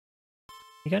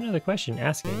We got another question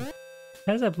asking,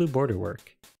 how does that blue border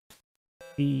work?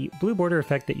 The blue border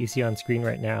effect that you see on screen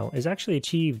right now is actually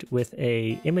achieved with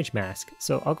a image mask,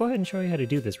 so I'll go ahead and show you how to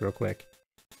do this real quick.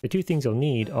 The two things you'll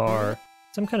need are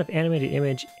some kind of animated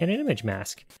image and an image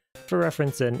mask. For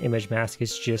reference, an image mask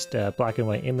is just a black and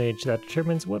white image that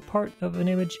determines what part of an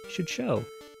image should show.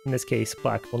 In this case,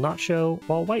 black will not show,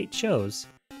 while white shows.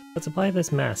 Let's apply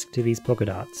this mask to these polka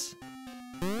dots.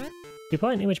 To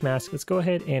apply an image mask, let's go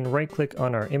ahead and right-click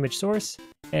on our image source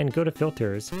and go to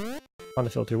Filters. On the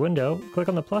filter window, click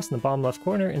on the plus in the bottom left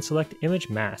corner and select Image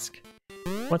Mask.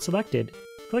 Once selected,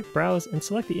 click Browse and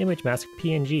select the image mask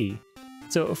PNG.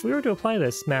 So if we were to apply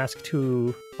this mask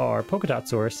to our polka dot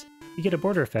source, you get a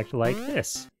border effect like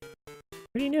this.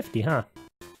 Pretty nifty, huh?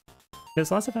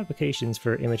 There's lots of applications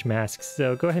for image masks,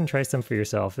 so go ahead and try some for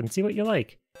yourself and see what you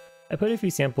like. I put a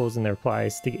few samples in the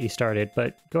replies to get you started,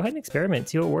 but go ahead and experiment,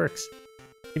 see what works.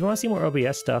 If you want to see more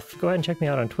OBS stuff, go ahead and check me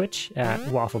out on Twitch at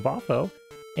WaffleBoffo.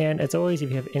 And as always, if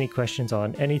you have any questions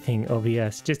on anything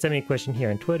OBS, just send me a question here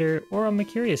on Twitter or on my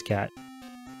Curious Cat.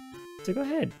 So go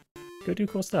ahead, go do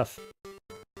cool stuff.